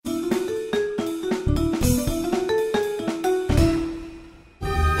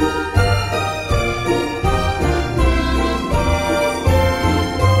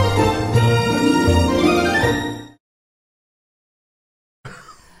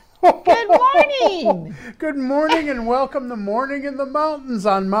Good morning. Good morning and welcome to Morning in the Mountains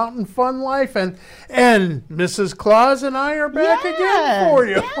on Mountain Fun Life. And Mrs. Claus and I are back again for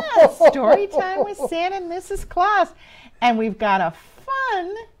you. Yes, story time with Santa and Mrs. Claus. And we've got a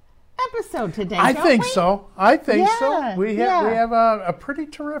fun episode today, I don't think we? so. I think so. Yeah, We have a pretty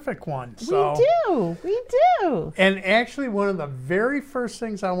terrific one. So. We do. And actually, one of the very first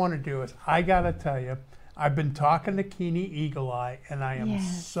things I want to do is, I got to tell you, I've been talking to Keeney Eagle Eye, and I am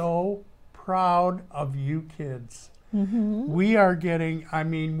so proud of you kids. Mm-hmm. We are getting,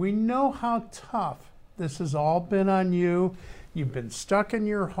 we know how tough this has all been on you. You've been stuck in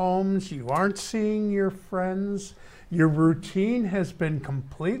your homes. You aren't seeing your friends. Your routine has been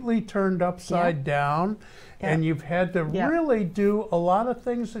completely turned upside down, and you've had to really do a lot of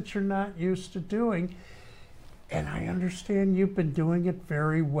things that you're not used to doing. And I understand you've been doing it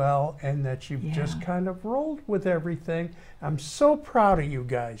very well and that you've just kind of rolled with everything. I'm so proud of you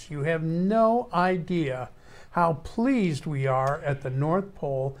guys. You have no idea how pleased we are at the North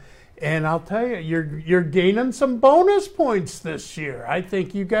Pole. And I'll tell you, you're gaining some bonus points this year. I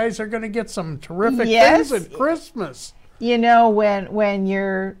think you guys are going to get some terrific things at Christmas. You know, when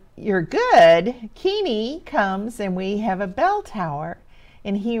you're good, Keeney comes and we have a bell tower,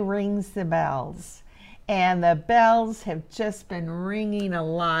 and he rings the bells. And the bells have just been ringing a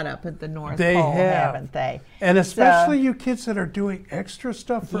lot up at the North Pole, haven't they? And especially you kids that are doing extra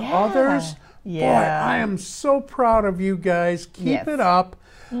stuff for others. Boy, I am so proud of you guys. Keep it up.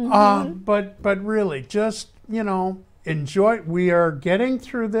 But really, just, enjoy. We are getting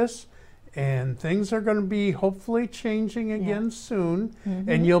through this, and things are going to be hopefully changing again soon.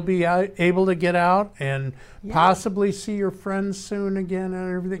 And you'll be able to get out and possibly see your friends soon again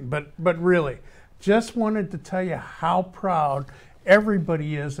and everything. But really, just wanted to tell you how proud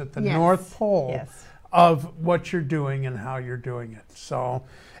everybody is at the North Pole of what you're doing and how you're doing it. So,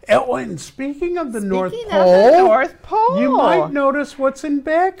 and speaking of the North Pole, you might notice what's in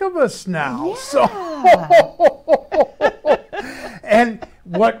back of us now. Yeah. So, and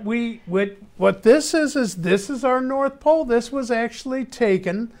what this is our North Pole. This was actually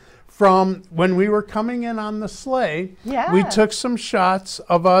taken from when we were coming in on the sleigh. We took some shots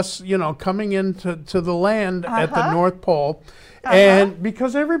of us, coming into the land at the North Pole. And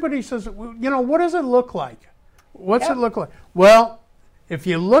because everybody says, what does it look like? What's it look like? Well, if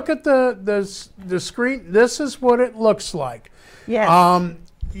you look at the screen, this is what it looks like. Yes.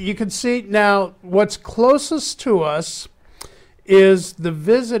 You can see now what's closest to us is the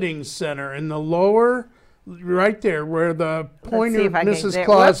visiting center in the lower, right there where the pointer Mrs.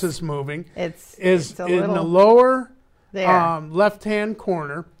 Claus is moving. It's in the lower left-hand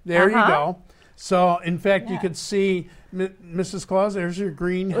corner. There you go. So, in fact, you could see Mrs. Claus. There's your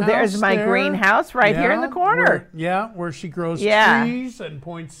greenhouse. There's my greenhouse right here in the corner. Where she grows trees and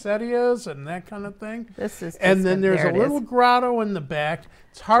poinsettias and that kind of thing. And then there's a little grotto in the back.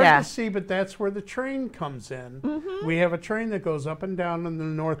 It's hard to see, but that's where the train comes in. We have a train that goes up and down on the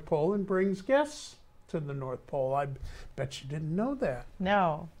North Pole and brings guests to the North Pole. I bet you didn't know that.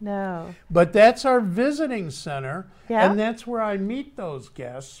 No. But that's our visiting center, and that's where I meet those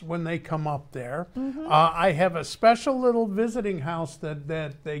guests when they come up there. I have a special little visiting house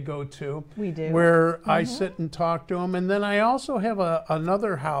that they go to. We do. Where I sit and talk to them. And then I also have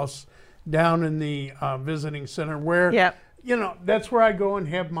another house down in the visiting center where, that's where I go and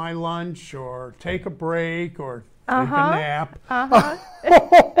have my lunch or take a break or take a nap.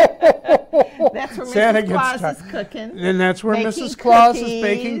 That's where Santa Mrs. Claus is cooking. And that's where Mrs. Claus is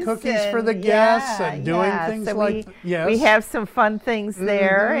baking cookies for the guests and doing things so like we have some fun things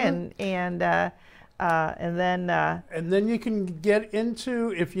there, and then and then you can get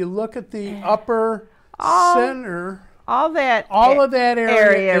into, if you look at the upper center, all of that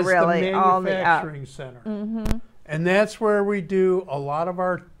area is really, the manufacturing center. And that's where we do a lot of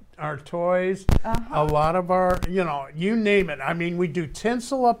our toys, a lot of our, you name it. We do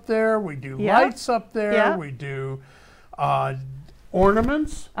tinsel up there, we do lights up there, we do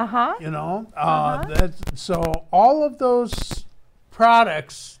ornaments, so all of those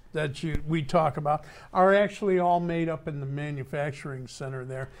products that we talk about are actually all made up in the manufacturing center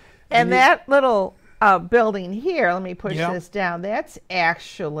there. And that little building here, let me push this down, that's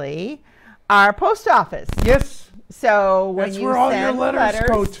actually our post office. Yes. So when you all send your letters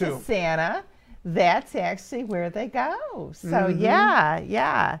go to Santa, that's actually where they go. So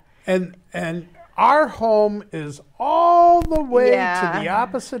yeah. And our home is all the way to the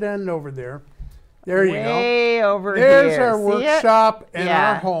opposite end over there. There you go. Way over There's here. our workshop and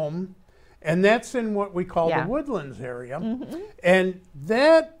our home. And that's in what we call the Woodlands area. And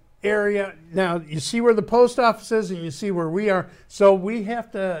that area. Now, you see where the post office is and you see where we are. So we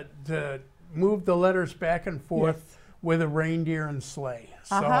have to move the letters back and forth Yes. with a reindeer and sleigh.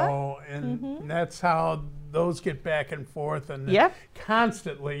 So, and that's how those get back and forth. And Yep.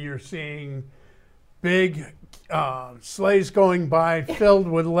 constantly you're seeing big sleighs going by filled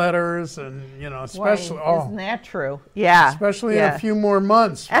with letters, and especially Boy, isn't that true? Yeah. especially in yeah. a few more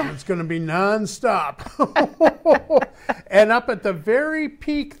months when it's going to be nonstop. And up at the very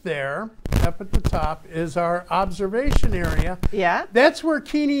peak there, up at the top, is our observation area. Yeah. That's where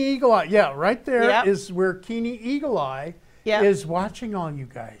Keeney Eagle Eye. Yeah, right there is Yep. where Keeney Eagle Eye Yep. is watching all you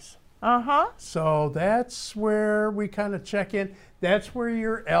guys. Uh-huh. So that's where we kind of check in. That's where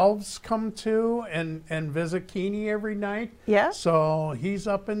your elves come to and visit Keeney every night. Yeah. So he's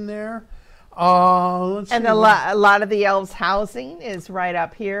up in there. Let's And see. a lot of the elves' housing is right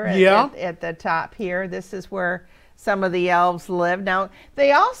up here at the top here. This is where some of the elves live. Now,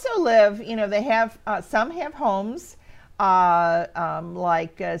 they also live, they have, some have homes,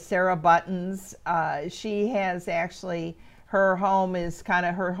 like Sarah Buttons. She has actually, her home is kind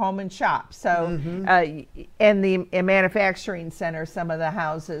of her home and shop. So, in the manufacturing center, some of the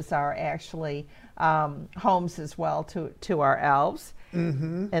houses are actually homes as well to our elves.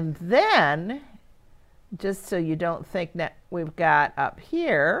 And then, just so you don't think that we've got up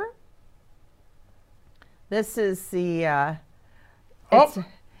here, this is the,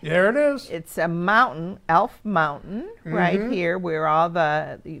 There it is. it's a mountain, Elf Mountain, right here, where all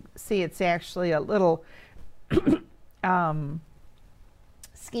you see it's actually a little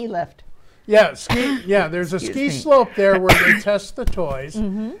ski lift. Yeah, there's a ski Excuse me. slope there where they test the toys,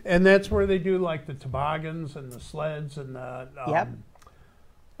 and that's where they do like the toboggans and the sleds and the Yep.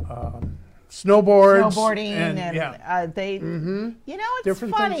 snowboards. Snowboarding and they, it's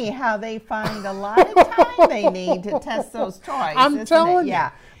Different funny things. how they find a lot of time they need to test those toys. I'm isn't telling it? you.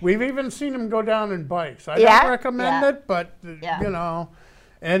 Yeah. We've even seen them go down in bikes. I Yeah, don't recommend yeah. it, but, Yeah.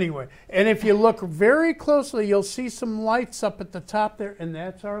 Anyway, and if you look very closely, you'll see some lights up at the top there, and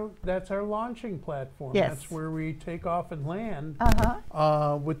that's our launching platform. Yes. That's where we take off and land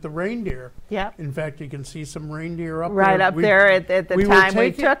with the reindeer. Yep. In fact, you can see some reindeer up Right there. up there at the were time we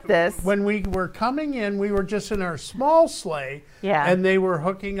taking- took this. When we were coming in, we were just in our small sleigh, Yeah. and they were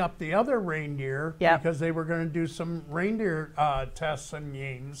hooking up the other reindeer Yep. because they were going to do some reindeer tests and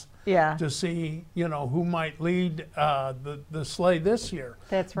games Yeah. to see, who might lead the sleigh this year.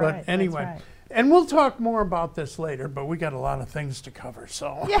 That's right, But that's anyway, right. and we'll talk more about this later, but we got a lot of things to cover.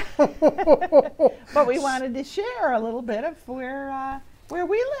 So But we wanted to share a little bit of where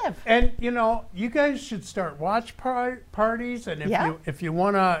we live. And you guys should start watch parties, and if you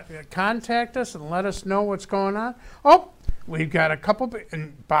want to contact us and let us know what's going on. Oh, we've got a couple.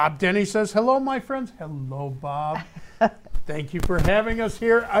 And Bob Denny says, "Hello, my friends." Hello, Bob. Thank you for having us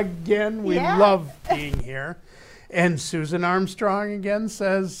here again. We Yeah. love being here. And Susan Armstrong again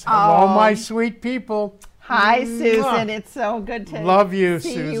says, "Hello, my sweet people." Hi, Mwah. Susan. It's so good to Love you,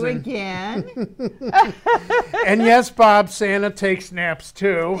 see Susan. you again. And yes, Bob, Santa takes naps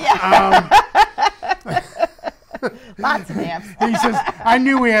too. Lots of naps. He says, "I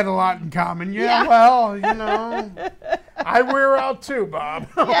knew we had a lot in common." Yeah. Well, I wear out too, Bob.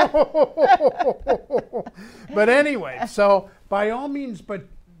 But anyway, so by all means, but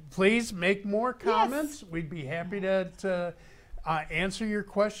please make more comments. We'd be happy to answer your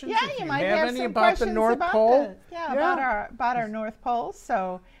questions. Yeah, if you might have have any some about the questions North about Pole. about our North Pole.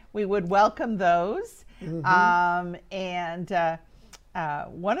 So we would welcome those. And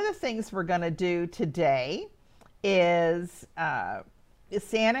one of the things we're going to do today is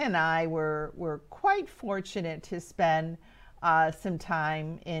Santa and I were quite fortunate to spend some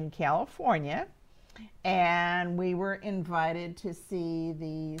time in California. And we were invited to see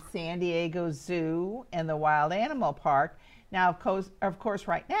the San Diego Zoo and the Wild Animal Park. Now, of course,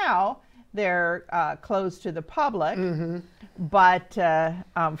 right now they're closed to the public. But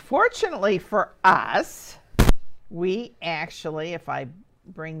fortunately for us, we actually, if I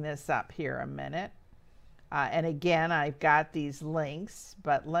bring this up here a minute, and again, I've got these links,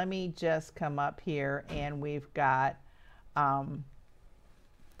 but let me just come up here, and we've got.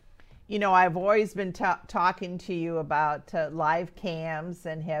 I've always been talking to you about live cams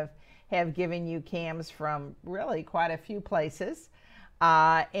and have given you cams from really quite a few places.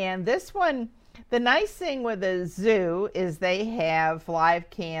 And this one, the nice thing with the zoo is they have live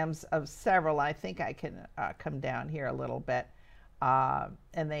cams of several. I think I can come down here a little bit.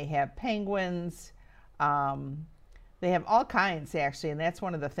 And they have penguins. They have all kinds, actually, and that's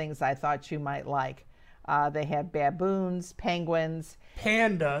one of the things I thought you might like. They have baboons, penguins.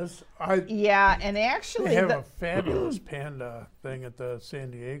 Pandas. Yeah, and actually, They have a fabulous panda thing at the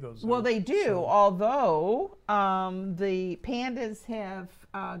San Diego Zoo. well, they do. So- Although the pandas have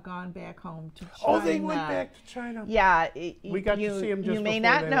gone back home to China. Oh, they went back to China. Yeah, We got to see them just you may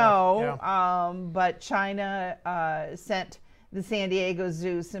before not they know, left. but China sent the San Diego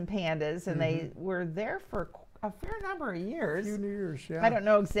Zoo some pandas, and they were there for a fair number of years. A few years, yeah. I don't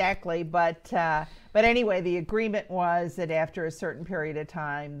know exactly, but anyway, the agreement was that after a certain period of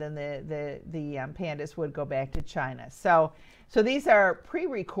time, then the pandas would go back to China. So these are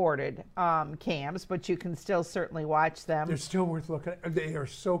pre-recorded cams, but you can still certainly watch them. They're still worth looking at. They are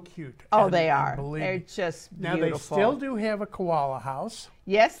so cute. Oh, And- they and are. believe They're me. just Now, beautiful. they still do have a koala house.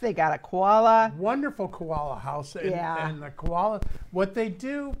 Yes, they got a koala. Wonderful koala house. And, Yeah. and the koala, what they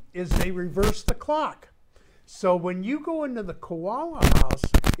do is they reverse the clock. So when you go into the koala house,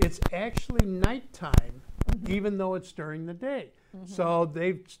 it's actually nighttime, even though it's during the day. So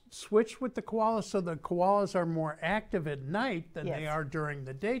they've switched with the koalas, so the koalas are more active at night than they Yes. are during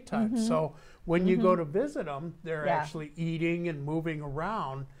the daytime. So when you go to visit them, they're Yeah. actually eating and moving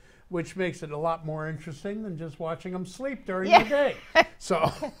around, which makes it a lot more interesting than just watching them sleep during the day.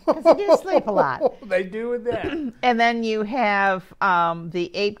 So They do sleep a lot. they do that. And then you have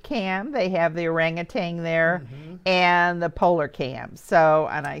the ape cam. They have the orangutan there, and the polar cam. So,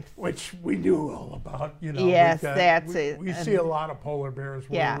 and Which we knew all about, you know. Yes, we've got- that's we, it. We And- see a lot of polar bears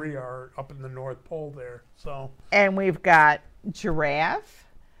where Yeah. we are up in the North Pole there. So and we've got giraffe,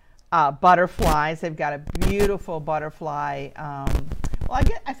 butterflies. They've got a beautiful butterfly. Well,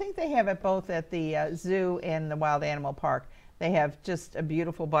 I think they have it both at the zoo and the wild animal park. They have just a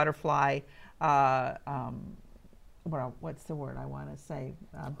beautiful butterfly. What's the word I want to say?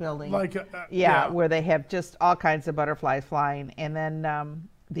 Building. like Yeah, where they have just all kinds of butterflies flying. And then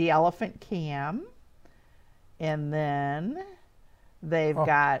the elephant cam. And then they've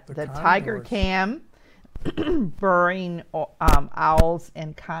got the the tiger condors. cam, burrowing owls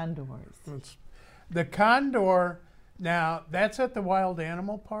and condors. it's, the condor. Now that's at the Wild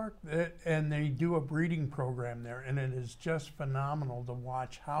Animal Park, and they do a breeding program there, and it is just phenomenal to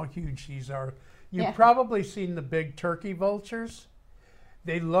watch how huge these are. You've Yeah. probably seen the big turkey vultures.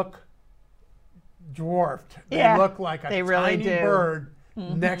 They look dwarfed. They Yeah, look like a they really tiny do. bird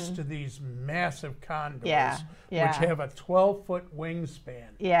next to these massive condors, Yeah, yeah. which have a 12-foot wingspan.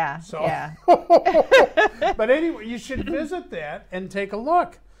 Yeah, So- yeah. But anyway, you should visit that and take a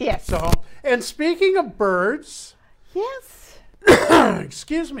look. Yes. So, and speaking of birds, Yes.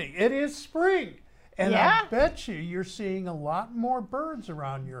 excuse me, it is spring. And Yeah. I bet you're seeing a lot more birds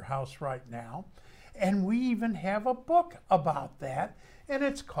around your house right now. And we even have a book about that, and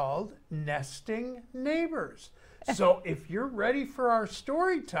it's called Nesting Neighbors. So if you're ready for our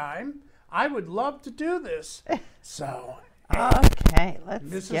story time, I would love to do this. So Okay, let's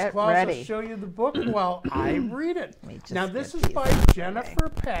Mrs. get Claus ready. will show you the book while I read it. me just Now, get this is these by out of the Jennifer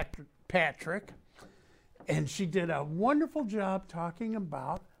Patrick, and she did a wonderful job talking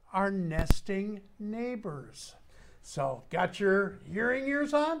about our nesting neighbors. So, got your hearing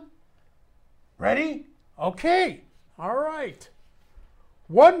ears on? Ready? Okay. All right.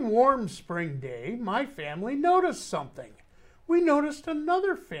 One warm spring day, my family noticed something. We noticed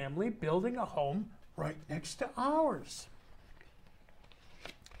another family building a home right next to ours.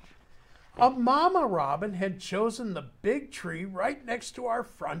 A mama robin had chosen the big tree right next to our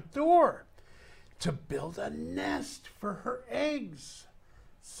front door to build a nest for her eggs.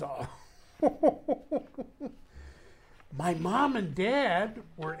 So, my mom and dad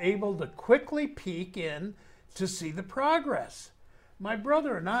were able to quickly peek in to see the progress. My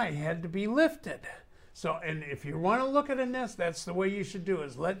brother and I had to be lifted. So, and if you want to look at a nest, that's the way you should do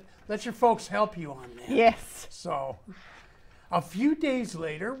is let your folks help you on that. Yes. So, a few days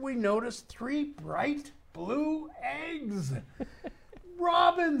later, we noticed 3 bright blue eggs.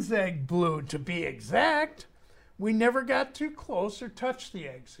 Robin's egg blue, to be exact. We never got too close or touched the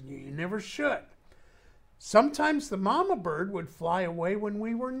eggs, and you never should. Sometimes the mama bird would fly away when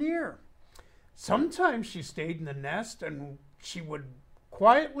we were near. Sometimes she stayed in the nest and she would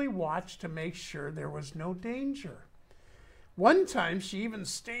quietly watch to make sure there was no danger. One time she even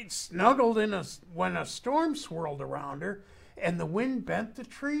stayed snuggled when a storm swirled around her and the wind bent the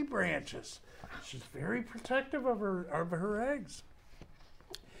tree branches. She's very protective of her eggs.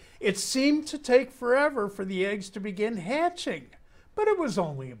 It seemed to take forever for the eggs to begin hatching, but it was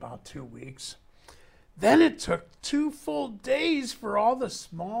only about 2 weeks. Then it took 2 full days for all the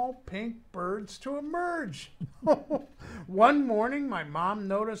small pink birds to emerge. One morning, my mom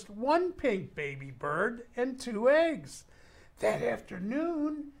noticed 1 pink baby bird and 2 eggs. That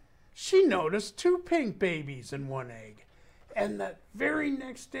afternoon, she noticed 2 pink babies and 1 egg. And the very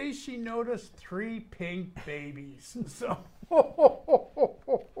next day, she noticed 3 pink babies. So,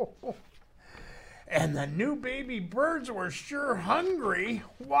 and the new baby birds were sure hungry.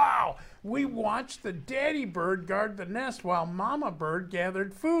 Wow! We watched the daddy bird guard the nest while mama bird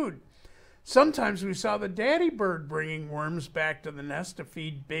gathered food. Sometimes we saw the daddy bird bringing worms back to the nest to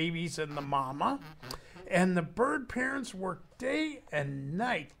feed babies and the mama. And the bird parents worked day and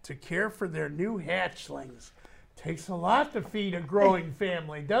night to care for their new hatchlings. Takes a lot to feed a growing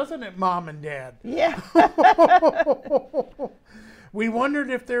family, doesn't it, Mom and Dad? Yeah. We wondered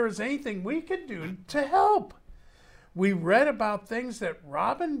if there was anything we could do to help. We read about things that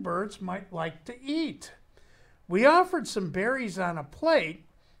robin birds might like to eat. We offered some berries on a plate.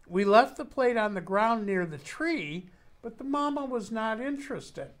 We left the plate on the ground near the tree, but the mama was not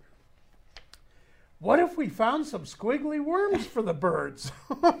interested. What if we found some squiggly worms for the birds?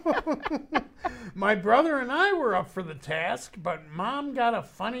 My brother and I were up for the task, but Mom got a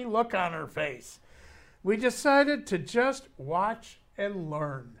funny look on her face. We decided to just watch and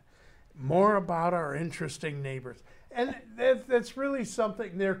learn more about our interesting neighbors. And that's really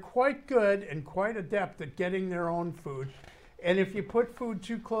something. They're quite good and quite adept at getting their own food. And if you put food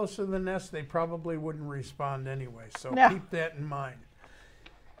too close to the nest, they probably wouldn't respond anyway. So keep that in mind.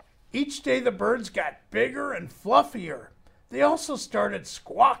 Each day the birds got bigger and fluffier. They also started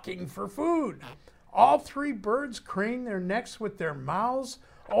squawking for food. All 3 birds craned their necks with their mouths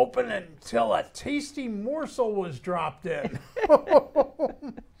open until a tasty morsel was dropped in.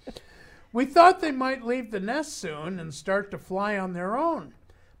 We thought they might leave the nest soon and start to fly on their own.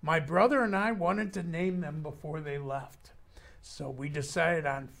 My brother and I wanted to name them before they left. So we decided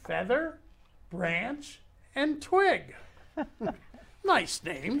on Feather, Branch, and Twig. Nice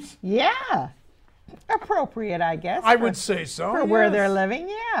names. Yeah. Appropriate, I guess. I would say so. For where they're living,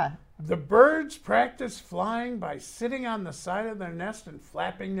 yeah. The birds practice flying by sitting on the side of their nest and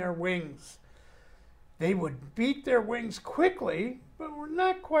flapping their wings. They would beat their wings quickly, but were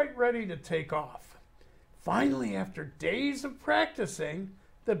not quite ready to take off. Finally, after days of practicing,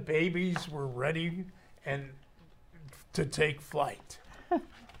 the babies were ready and to take flight.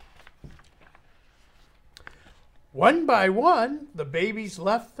 One by one, the babies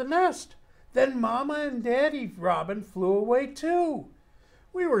left the nest. Then Mama and Daddy Robin flew away too.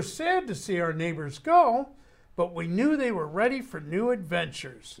 We were sad to see our neighbors go, but we knew they were ready for new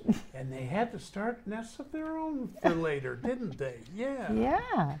adventures. And they had to start nests of their own for later, didn't they? Yeah.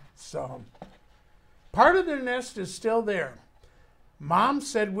 Yeah. So, part of their nest is still there. Mom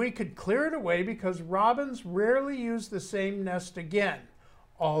said we could clear it away because robins rarely use the same nest again,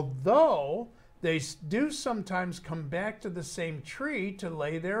 although they do sometimes come back to the same tree to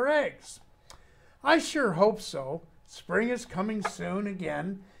lay their eggs. I sure hope so. Spring is coming soon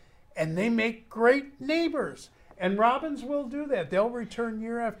again, and they make great neighbors. And robins will do that. They'll return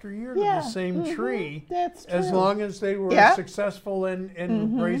year after year to the same tree. That's true. As long as they were successful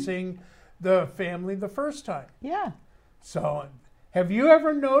in raising the family the first time. Yeah. So, have you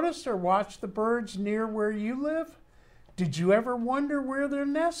ever noticed or watched the birds near where you live? Did you ever wonder where their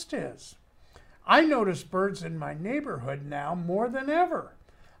nest is? I notice birds in my neighborhood now more than ever.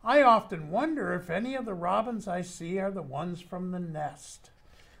 I often wonder if any of the robins I see are the ones from the nest.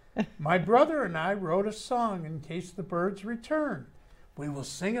 My brother and I wrote a song in case the birds return. We will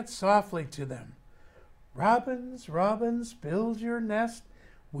sing it softly to them. Robins, robins, build your nest.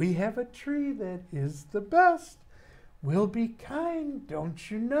 We have a tree that is the best. We'll be kind, don't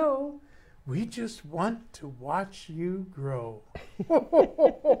you know? We just want to watch you grow.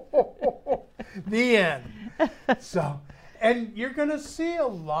 The end. So, and you're going to see a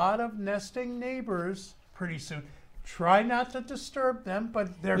lot of nesting neighbors pretty soon. Try not to disturb them,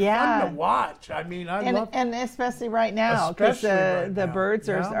 but they're fun to watch. I mean, I love and especially right now because the birds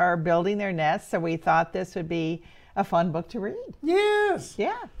are building their nests. So we thought this would be a fun book to read. Yes.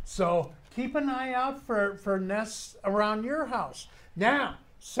 Yeah. So keep an eye out for nests around your house. Now,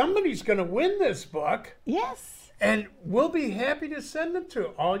 somebody's going to win this book. Yes. And we'll be happy to send it to.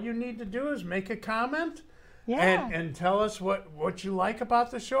 All you need to do is make a comment and tell us what you like about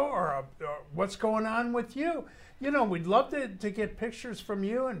the show or what's going on with you. You know, we'd love to get pictures from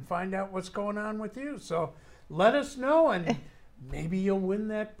you and find out what's going on with you. So let us know, and maybe you'll win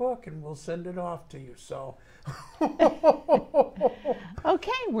that book, and we'll send it off to you. So,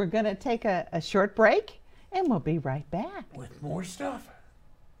 okay, we're going to take a short break, and we'll be right back with more stuff.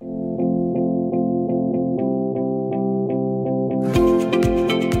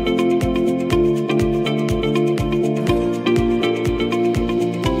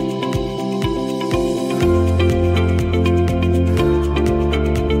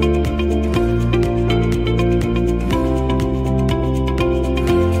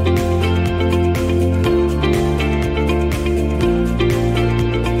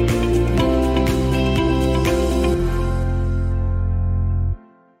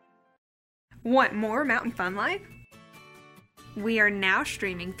 Want more Mountain Fun Life? We are now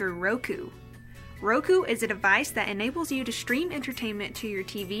streaming through Roku. Roku is a device that enables you to stream entertainment to your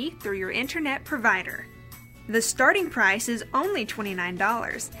TV through your internet provider. The starting price is only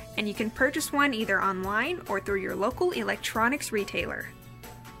 $29, and you can purchase one either online or through your local electronics retailer.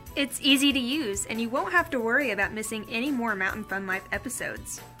 It's easy to use, and you won't have to worry about missing any more Mountain Fun Life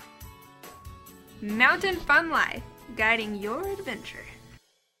episodes. Mountain Fun Life, guiding your adventure.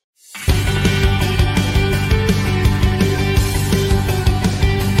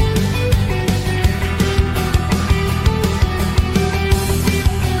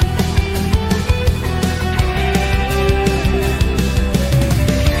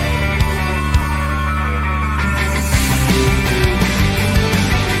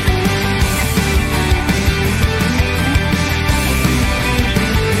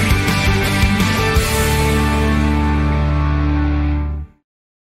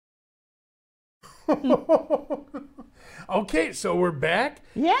 Okay, so we're back.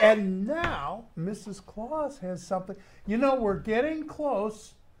 Yeah. And now Mrs. Claus has something. You know, we're getting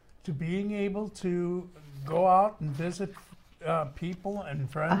close to being able to go out and visit people and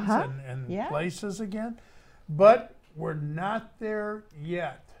friends and Yeah. places again. But we're not there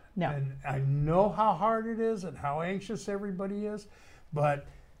yet. No. And I know how hard it is and how anxious everybody is. But,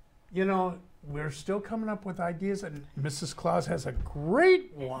 you know, we're still coming up with ideas, and Mrs. Claus has a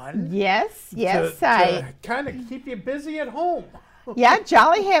great one. Yes, yes, To kind of keep you busy at home. Yeah,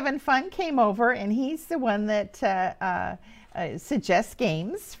 Jolly Having Fun came over, and he's the one that suggests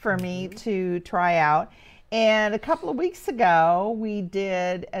games for me to try out. And a couple of weeks ago, we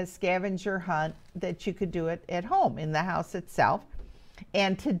did a scavenger hunt that you could do it at home in the house itself.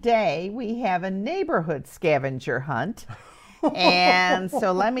 And today we have a neighborhood scavenger hunt. And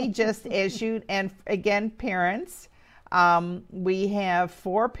so let me just issue, and again, parents, we have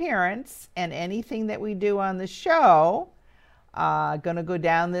 4 parents, and anything that we do on the show, going to go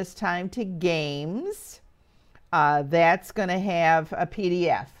down this time to games. That's going to have a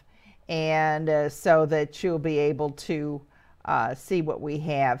PDF, and so that you'll be able to see what we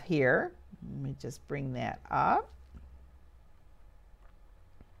have here. Let me just bring that up.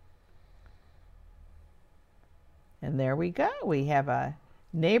 And there we go. We have a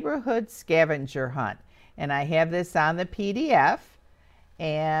neighborhood scavenger hunt. And I have this on the PDF.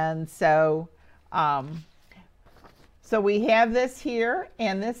 And so so we have this here,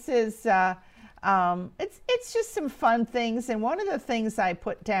 and this is it's just some fun things. And one of the things I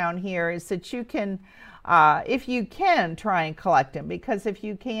put down here is that you can if you can try and collect them, because if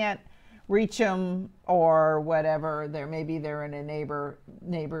you can't reach them or whatever, maybe they're in a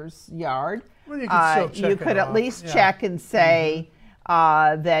neighbor's yard. Well, you can still check you it could at out. least Yeah. check and say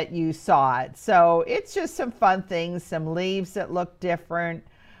that you saw it. So it's just some fun things, some leaves that look different,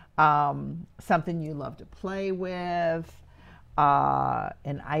 something you love to play with,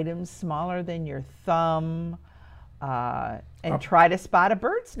 an item smaller than your thumb, and try to spot a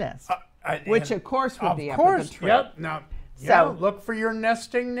bird's nest, which of course would be up at the tree. Yep. Now, So- look for your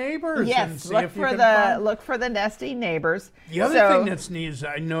nesting neighbors and Yes, see look if you for can the find. look for the nesting neighbors. The other So- thing that's neat is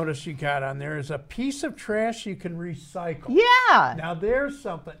I noticed you got on there is a piece of trash you can recycle. Yeah. Now there's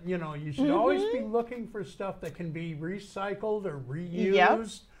something, you know, you should always be looking for stuff that can be recycled or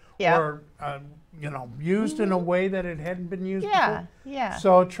reused Yep. or, you know, used in a way that it hadn't been used Yeah, before. yeah.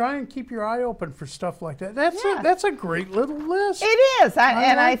 So try and keep your eye open for stuff like that. Yeah. That's a great little list. It is,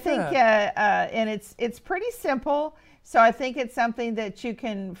 I like think, that. and it's pretty simple. So I think it's something that you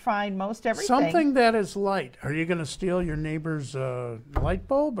can find most everything. Something that is light. Are you going to steal your neighbor's light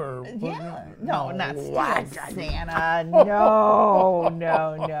bulb or? Yeah. No, not steal What? Santa. No,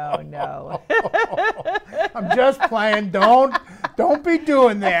 no, no, no. I'm just playing. Don't be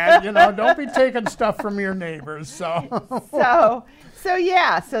doing that. You know, don't be taking stuff from your neighbors. So So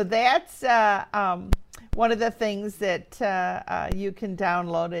yeah. So that's one of the things that you can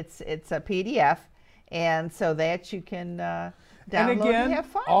download. It's a PDF, and so that you can download and again, have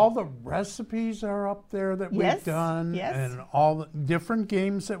fun. all the recipes are up there that Yes, we've done, yes. and all the different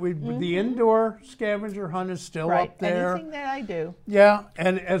games that we. The indoor scavenger hunt is still right. up there. Anything that I do. Yeah,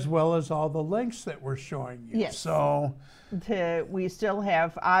 and as well as all the links that we're showing you. Yes. So. We still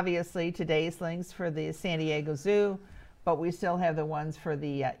have obviously today's links for the San Diego Zoo, but we still have the ones for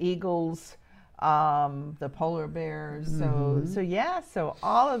the eagles, the polar bears. So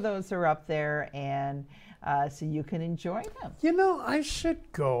all of those are up there, and so you can enjoy them. You know, I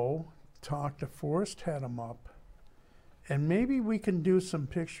should go talk to Forrest Head'em Up, and maybe we can do some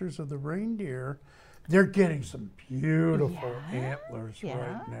pictures of the reindeer. They're getting some beautiful antlers yeah,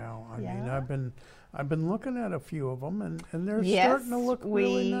 right now. I mean, yeah. I've been looking at a few of them, and they're Yes, starting to look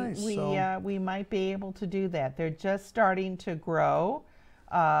really nice. we might be able to do that. They're just starting to grow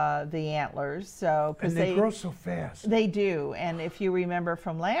the antlers, so and they grow so fast. They do, and if you remember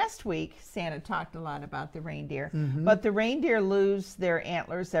from last week, Santa talked a lot about the reindeer. But the reindeer lose their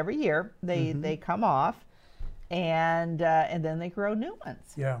antlers every year. They come off, and then they grow new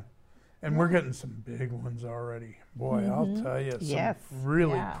ones. Yeah. And we're getting some big ones already. Boy, I'll tell you, some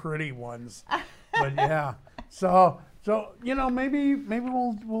really pretty ones. But yeah, so maybe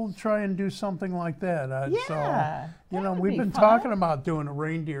we'll try and do something like that. We've been talking about doing a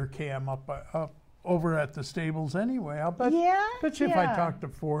reindeer cam up over at the stables anyway. I'll bet you if I talk to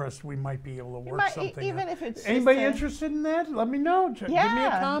Forrest, we might be able to work something even out. If it's anybody interested in that, let me know. Give me a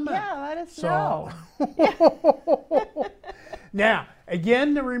comment. Yeah, let us know. Now,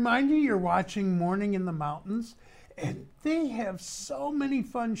 again, to remind you, you're watching Morning in the Mountains, and they have so many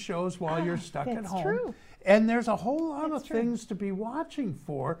fun shows while you're stuck at home. True. And there's a whole lot of things to be watching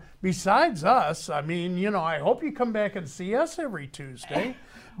for besides us. I mean, I hope you come back and see us every Tuesday.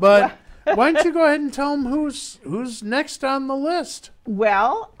 But why don't you go ahead and tell them who's next on the list?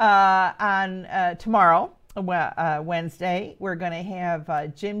 Well, on tomorrow, Wednesday, we're going to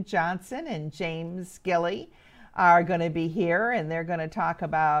have Jim Johnson and James Gilley are going to be here, and they're going to talk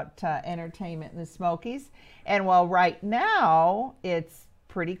about entertainment in the Smokies. And while right now it's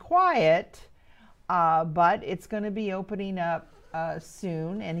pretty quiet, but it's going to be opening up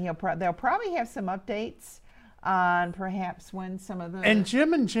soon, and they'll probably have some updates on perhaps when some of the... And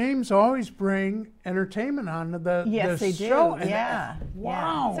Jim and James always bring entertainment on the they show. Do. Yeah.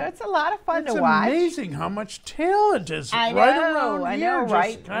 Wow. So it's a lot of fun to watch. It's amazing how much talent is right around here.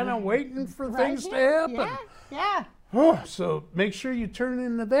 Just kind of waiting for things to happen. Yeah. Oh, so make sure you turn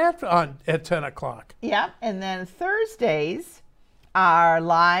into that at 10 o'clock. Yeah, and then Thursdays are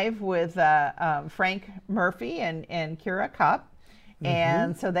live with Frank Murphy and Kira Cup.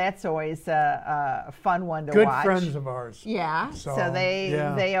 And so that's always a fun one to watch. Good friends of ours. Yeah, so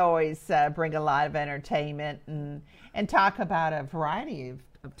they always bring a lot of entertainment and talk about a variety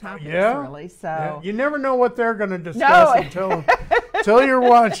of topics, really. So you never know what they're going to discuss until you're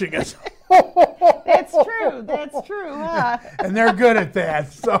watching it. That's true. That's true. Huh? And they're good at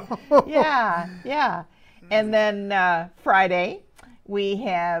that. So yeah. And then Friday we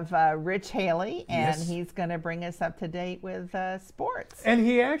have Rich Haley, and he's going to bring us up to date with sports. And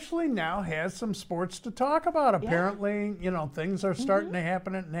he actually now has some sports to talk about. Apparently, things are starting to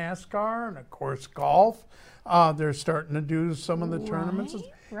happen at NASCAR and, of course, golf. They're starting to do some of the tournaments.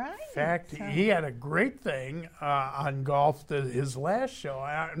 Right. In fact, he had a great thing on golf his last show.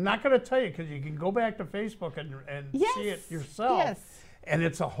 I'm not going to tell you because you can go back to Facebook and see it yourself. Yes. And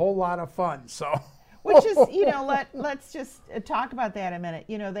it's a whole lot of fun. So, which is, let's just talk about that a minute.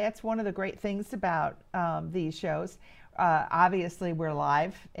 That's one of the great things about these shows. Obviously, we're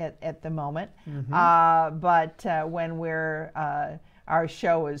live at the moment, but when our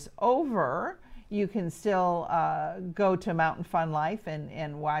show is over, you can still go to Mountain Fun Life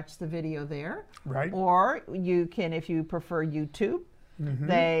and watch the video there. Right. Or you can, if you prefer YouTube,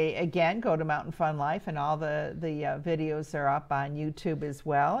 they, again, go to Mountain Fun Life, and all the videos are up on YouTube as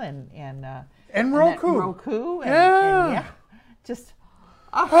well. And Roku. Roku. And just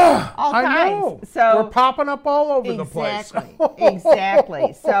all kinds. I know. So we're popping up all over the place.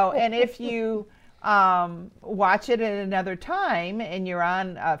 Exactly. So, and if you watch it at another time and you're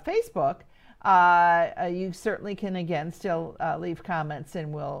on Facebook, you certainly can again still leave comments,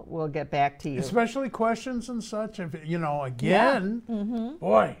 and we'll get back to you. Especially questions and such. If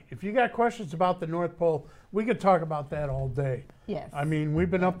boy, if you got questions about the North Pole, we could talk about that all day. Yes. I mean, we've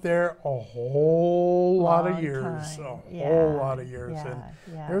been up there a whole lot of years. And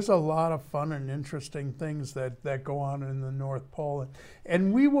there's a lot of fun and interesting things that go on in the North Pole.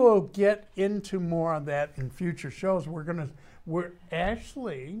 And we will get into more of that in future shows. We're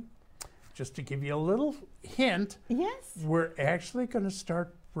actually, just to give you a little hint, we're actually going to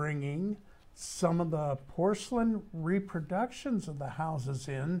start bringing some of the porcelain reproductions of the houses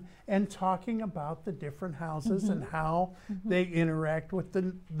in and talking about the different houses and how they interact with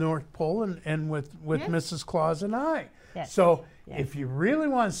the North Pole and with Mrs. Claus and I. So if you really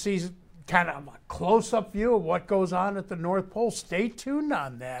want to see kind of a close-up view of what goes on at the North Pole, stay tuned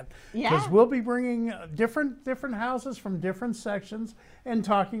on that, because we'll be bringing different houses from different sections and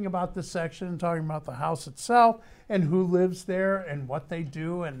talking about the section, talking about the house itself and who lives there and what they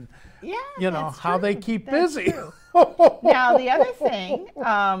do and how they keep busy. Now the other thing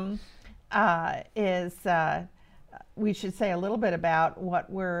is we should say a little bit about what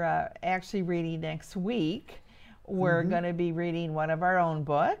we're actually reading next week. we're going to be reading one of our own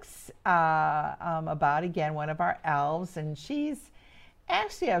books about, again, one of our elves. And she's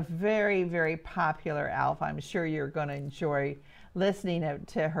actually a very, very popular elf. I'm sure you're going to enjoy listening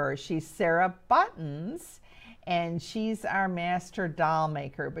to her. She's Sarah Buttons, and she's our master doll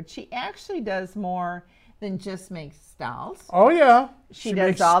maker. But she actually does more than just makes dolls. Oh, yeah. She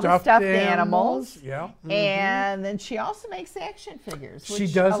does all the stuffed animals. Yeah. And then she also makes action figures, which She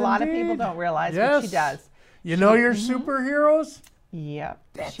does a lot of indeed. people don't realize Yes. what she does. You know your superheroes? Yep.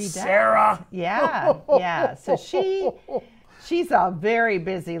 That's she does. Sarah. Yeah, yeah. So she's a very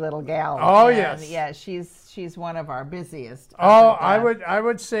busy little gal. Oh, and, yes. Yeah, she's one of our busiest. Oh, of I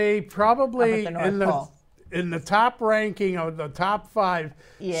would say probably Up at the North Pole. in the top ranking of the top 5.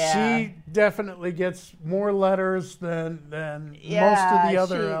 Yeah. She definitely gets more letters than most of the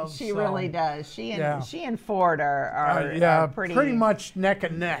other elves. She so, really does. She yeah. and Ford are pretty much neck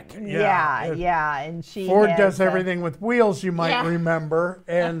and neck. Yeah, and she Ford has, does everything with wheels, you might Yeah. remember,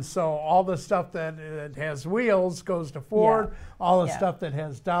 and so all the stuff that has wheels goes to Ford. Yeah. All the Yeah. stuff that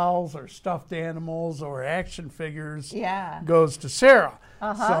has dolls or stuffed animals or action figures Yeah. goes to Sarah.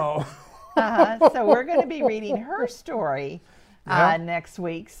 Uh-huh. So. So we're going to be reading her story Yeah. next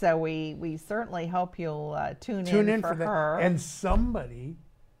week. So we certainly hope you'll tune in for that. her. And somebody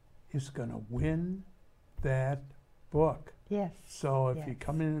is going to win that book. yes. So if you Yes.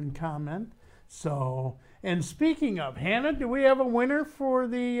 come in and comment. So, and speaking of, Hannah, do we have a winner for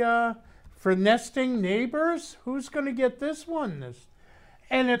the for Nesting Neighbors? Who's going to get this one?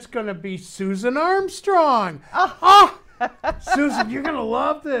 And it's going to be Susan Armstrong. Oh, Susan, you're going to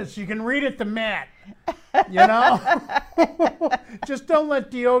love this. You can read it to Matt. You know? Just don't let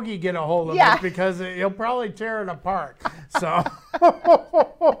Diogi get a hold of Yeah. it because he'll probably tear it apart. So.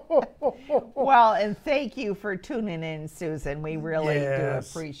 Well, and thank you for tuning in, Susan. We really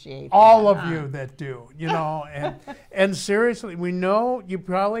Yes. do appreciate All that. of you that do, you know, and seriously, we know you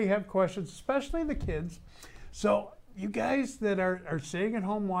probably have questions, especially the kids. So you guys that are sitting at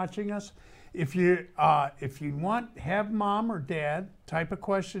home watching us, if you want, have mom or dad type a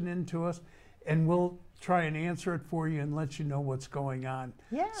question into us, and we'll try and answer it for you and let you know what's going on.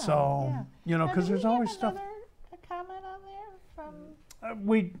 Yeah. So yeah. you know, Now, because do there's we have always stuff. a comment on there from.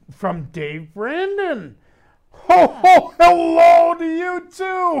 From Dave Brandon. Ho, ho, hello to you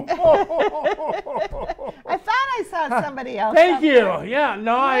too. I thought I saw somebody else. Thank up you. there. Yeah,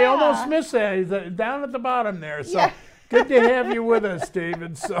 no, I Yeah. almost missed that. He's down at the bottom there. So Yeah. good to have you with us,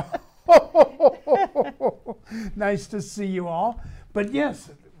 David. So nice to see you all. But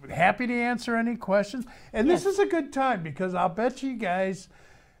yes, happy to answer any questions. And this Yes. is a good time because I'll bet you guys,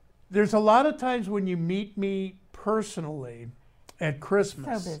 there's a lot of times when you meet me personally at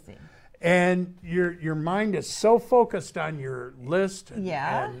Christmas. So busy. And your mind is so focused on your list and,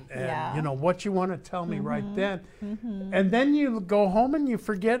 Yeah, and yeah. you know what you want to tell me right then. And then you go home and you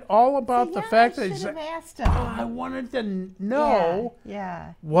forget all about the Yeah, fact I that you should say, have asked him. I wanted to know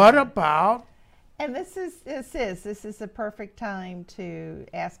Yeah. what about. And this is a perfect time to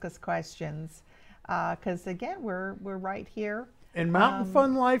ask us questions, because again we're right here. And Mountain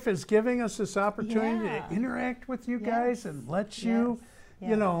Fun Life is giving us this opportunity Yeah. to interact with you guys Yes. and let you, Yes.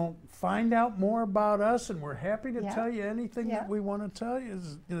 you know, find out more about us. And we're happy to Yeah. tell you anything Yeah. that we want to tell you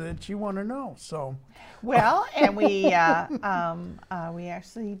that you want to know. So. Well, and we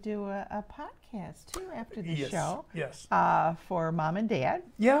actually do a podcast too after the show. Yes. For mom and dad.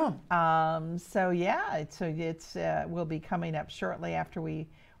 Yeah. So it's will be coming up shortly after we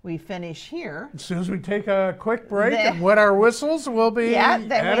finish here. As soon as we take a quick break Then- and wet our whistles, we'll be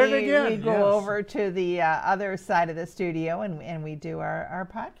Then at it again. we go Yes. over to the other side of the studio and we do our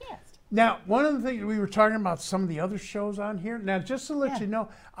podcast. Now, one of the things we were talking about some of the other shows on here. Now, just to let Yeah. you know,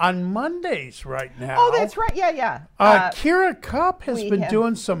 on Mondays right now. Oh, that's right. Yeah. Kira Cup has we been have-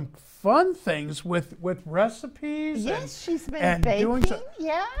 doing some fun things with recipes. Yes, she's been and baking. doing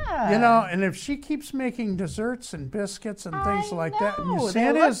Yeah. You know, and if she keeps making desserts and biscuits and things I like that, know, they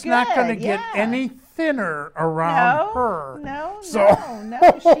Santa look is not going to good, get yeah. any thinner around her. No, So- no.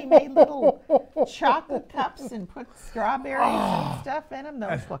 She made little chocolate cups and put strawberries and stuff in them.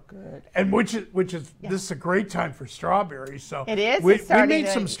 Those look good. And which is this is a great time for strawberries. So It is. We It's starting made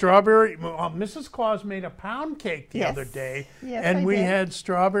to- some strawberry. Mrs. Claus made a pound cake the Yes. other day, Yes, and I we did. had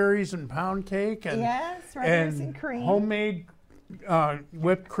strawberries and pound cake and Yes, strawberries and cream. homemade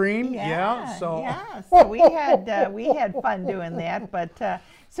whipped cream. So So we had fun doing that. But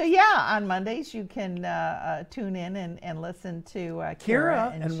so yeah, on Mondays you can tune in and listen to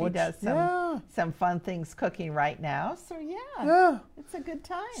Kira, and she does some fun things cooking right now. So yeah. it's a good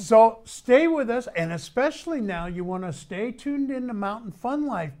time. So stay with us, and especially now, you want to stay tuned in to Mountain Fun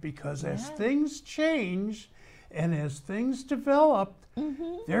Life because as things change And as things develop,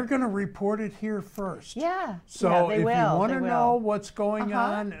 they're going to report it here first. Yeah. So yeah, they if will, you want they to will. know what's going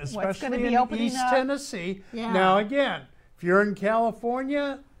on, What's gonna especially be in opening East up. Tennessee. Yeah. Now again, if you're in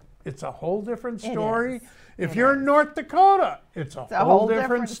California, it's a whole different story. is. If It you're is. in North Dakota, it's a whole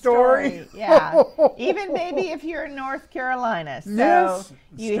different story. Yeah. Even maybe if you're in North Carolina. So Yes,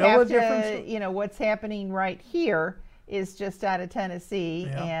 you still a have different to, sto- you know, what's happening right here is just out of Tennessee,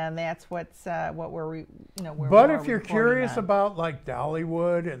 Yeah. and that's what we're, you know, we're But more if you're reporting curious on. about like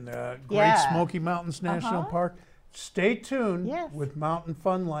Dollywood and the Great Yeah. Smoky Mountains National Uh-huh. Park, stay tuned Yes. with Mountain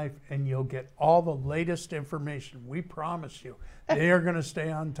Fun Life and you'll get all the latest information. We promise you. They are going to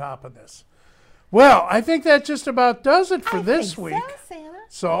stay on top of this. Well, I think that just about does it for I this think week. So, Santa.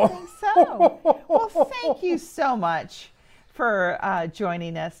 So- I think so. Well, thank you so much for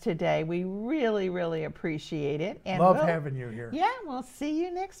joining us today. We really, really appreciate it. And Love we'll- having you here. Yeah, we'll see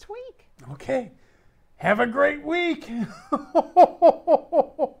you next week. Okay. Have a great week.